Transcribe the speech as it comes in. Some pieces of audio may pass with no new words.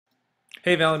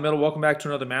Hey Valley Middle, welcome back to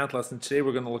another math lesson. Today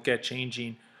we're going to look at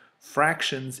changing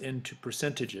fractions into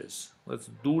percentages. Let's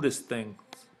do this thing.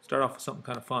 Start off with something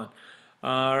kind of fun.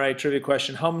 All right, trivia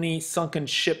question. How many sunken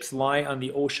ships lie on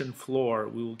the ocean floor?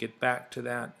 We will get back to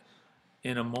that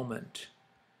in a moment.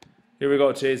 Here we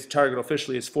go. Today's target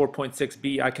officially is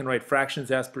 4.6b. I can write fractions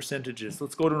as percentages.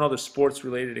 Let's go to another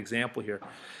sports-related example here.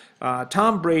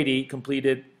 Tom Brady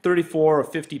completed 34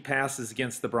 of 50 passes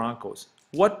against the Broncos.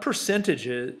 What percentage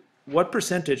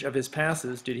of his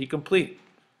passes did he complete?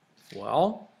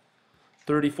 Well,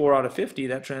 34 out of 50,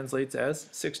 that translates as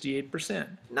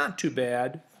 68%. Not too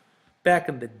bad. Back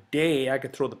in the day, I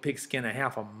could throw the pigskin a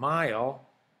half a mile.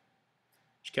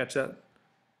 Did you catch that?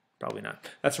 Probably not.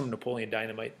 That's from Napoleon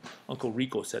Dynamite. Uncle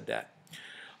Rico said that.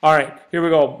 All right, here we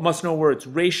go. Must know words.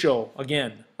 Ratio,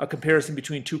 again, a comparison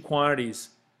between two quantities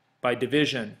by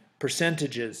division.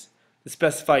 Percentages, the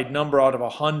specified number out of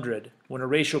 100. When a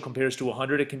ratio compares to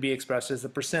 100, it can be expressed as a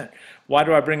percent. Why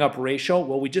do I bring up ratio?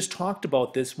 Well, we just talked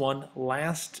about this one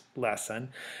last lesson,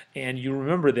 and you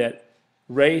remember that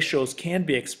ratios can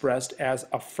be expressed as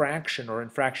a fraction or in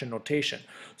fraction notation.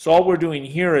 So all we're doing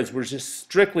here is we're just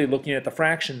strictly looking at the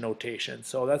fraction notation.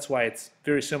 So that's why it's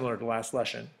very similar to last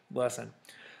lesson.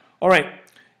 All right,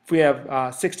 if we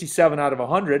have 67 out of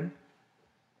 100,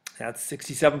 that's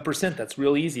 67%. That's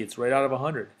real easy. It's right out of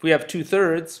 100. If we have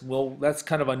 2/3, well, that's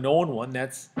kind of a known one.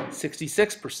 That's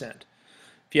 66%.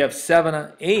 If you have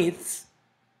 7/8,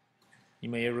 you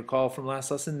may recall from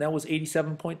last lesson, that was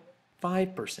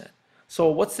 87.5%. So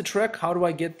what's the trick? How do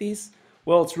I get these?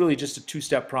 Well, it's really just a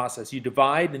two-step process. You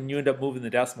divide and you end up moving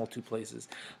the decimal two places.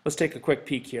 Let's take a quick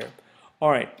peek here. All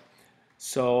right,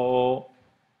 so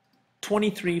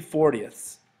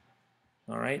 23/40.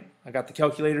 All right, I got the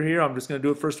calculator here. I'm just going to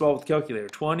do it first of all with the calculator.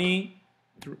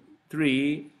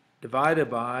 23 divided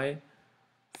by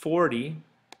 40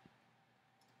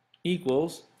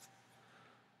 equals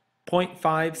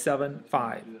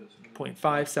 0.575.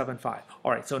 0.575.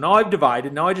 All right, so now I've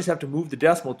divided. Now I just have to move the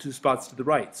decimal two spots to the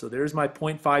right. So there's my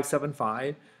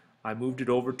 0.575. I moved it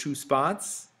over two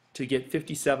spots to get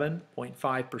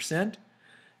 57.5%.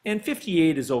 And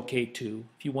 58 is okay too.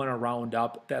 If you want to round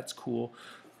up, that's cool.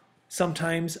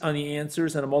 Sometimes on the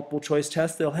answers on a multiple choice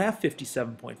test, they'll have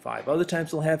 57.5. Other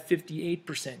times they'll have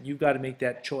 58%. You've got to make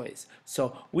that choice.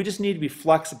 So we just need to be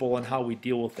flexible in how we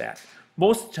deal with that.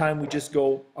 Most of the time we just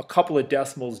go a couple of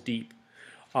decimals deep.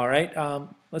 All right,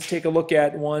 let's take a look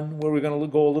at one where we're going to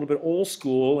go a little bit old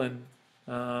school, and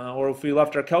or if we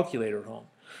left our calculator at home.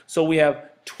 So we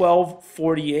have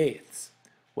 12/48.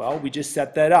 Well, we just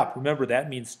set that up. Remember, that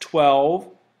means 12.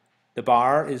 The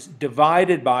bar is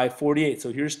divided by 48.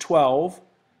 So here's 12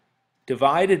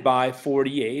 divided by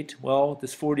 48. Well,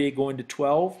 does 48 go into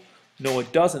 12? No,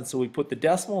 it doesn't. So we put the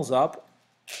decimals up.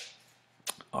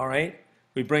 All right.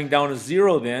 We bring down a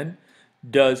 0 then.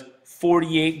 Does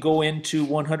 48 go into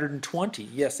 120?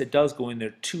 Yes, it does go in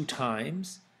there 2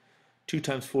 times. 2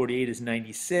 times 48 is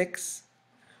 96.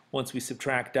 Once we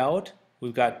subtract out,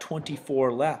 we've got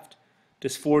 24 left.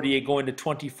 Does 48 go into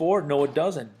 24? No, it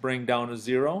doesn't. Bring down a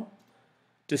 0.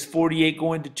 Does 48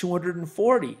 go into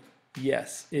 240?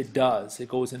 Yes, it does. It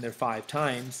goes in there 5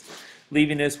 times,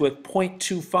 leaving us with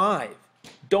 0.25.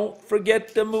 Don't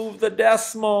forget to move the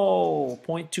decimal.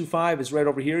 0.25 is right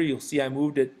over here. You'll see I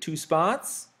moved it 2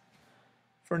 spots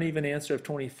for an even answer of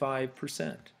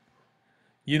 25%.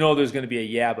 You know there's going to be a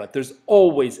yeah, but. There's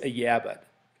always a yeah, but.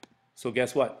 So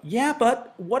guess what? Yeah,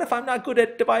 but what if I'm not good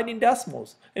at dividing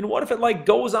decimals? And what if it like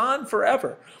goes on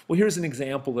forever? Well, here's an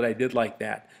example that I did like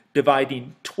that.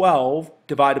 Dividing 12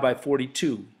 divided by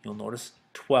 42. You'll notice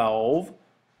 12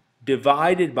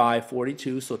 divided by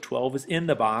 42. So 12 is in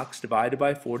the box, divided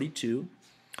by 42.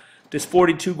 Does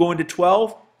 42 go into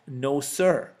 12? No,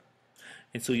 sir.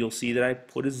 And so you'll see that I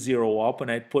put a 0 up,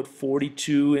 and I put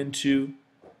 42 into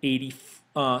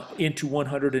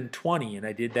 120, and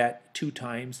I did that 2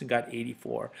 times and got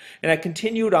 84. And I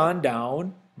continued on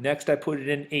down. Next I put it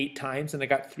in 8 times and I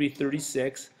got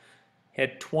 336.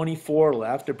 Had 24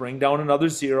 left. To bring down another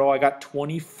 0, I got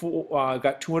 24. I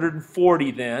got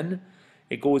 240 then.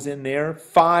 It goes in there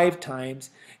 5 times.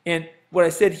 And what I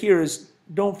said here is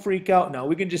don't freak out now.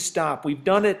 We can just stop. We've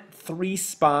done it 3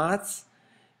 spots,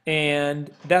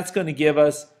 and that's going to give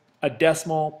us a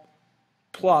decimal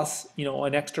plus,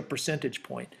 an extra percentage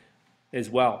point as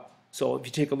well. So if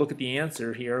you take a look at the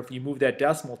answer here, if you move that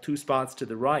decimal 2 spots to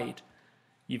the right,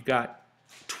 you've got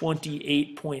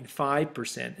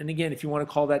 28.5%. And again, if you want to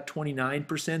call that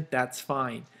 29%, that's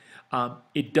fine.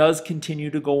 It does continue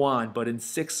to go on, but in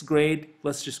 6th grade,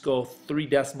 let's just go 3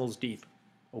 decimals deep.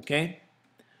 Okay?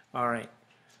 All right.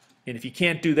 And if you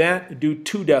can't do that, do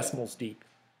 2 decimals deep.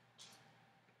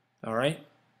 All right?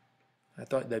 I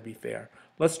thought that'd be fair.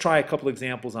 Let's try a couple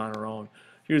examples on our own.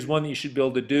 Here's one that you should be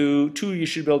able to do, two you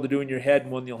should be able to do in your head,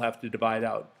 and one you'll have to divide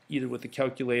out, either with the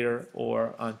calculator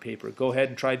or on paper. Go ahead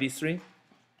and try these three.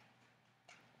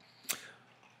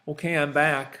 Okay, I'm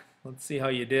back. Let's see how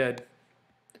you did.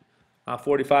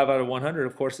 45 out of 100,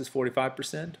 of course, is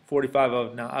 45%. 45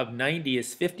 of 90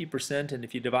 is 50%, and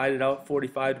if you divide it out,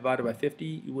 45 divided by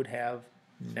 50, you would have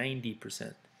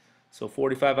 90%. So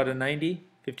 45 out of 90,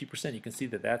 50%. You can see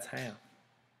that that's half.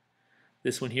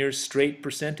 This one here is straight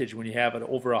percentage when you have it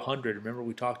over 100. Remember,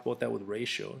 we talked about that with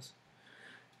ratios.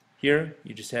 Here,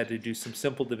 you just had to do some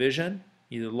simple division,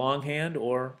 either longhand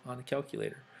or on a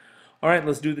calculator. All right,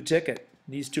 let's do the ticket.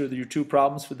 These two are your two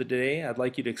problems for the day. I'd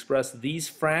like you to express these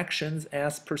fractions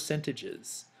as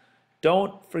percentages.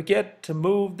 Don't forget to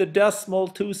move the decimal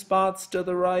 2 spots to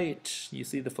the right. You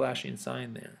see the flashing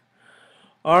sign there.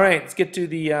 All right, let's get to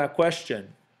the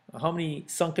question. How many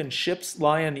sunken ships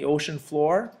lie on the ocean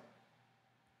floor?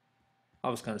 I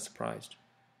was kind of surprised.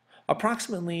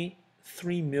 Approximately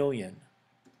 3 million.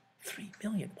 3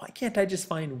 million. Why can't I just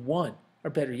find one? Or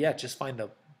better yet, just find the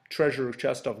treasure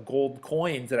chest of gold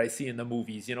coins that I see in the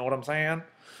movies. You know what I'm saying?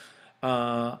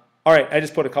 All right, I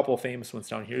just put a couple of famous ones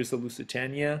down. Here's the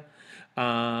Lusitania.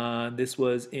 This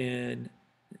was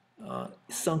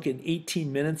sunk in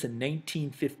 18 minutes in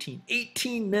 1915.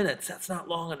 18 minutes. That's not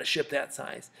long on a ship that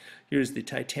size. Here's the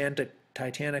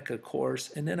Titanic, of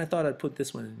course. And then I thought I'd put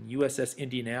this one in USS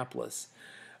Indianapolis,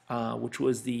 which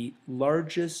was the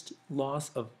largest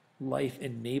loss of life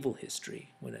in naval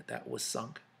history when that was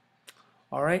sunk.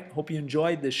 All right, hope you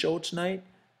enjoyed the show tonight.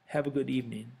 Have a good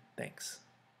evening. Thanks.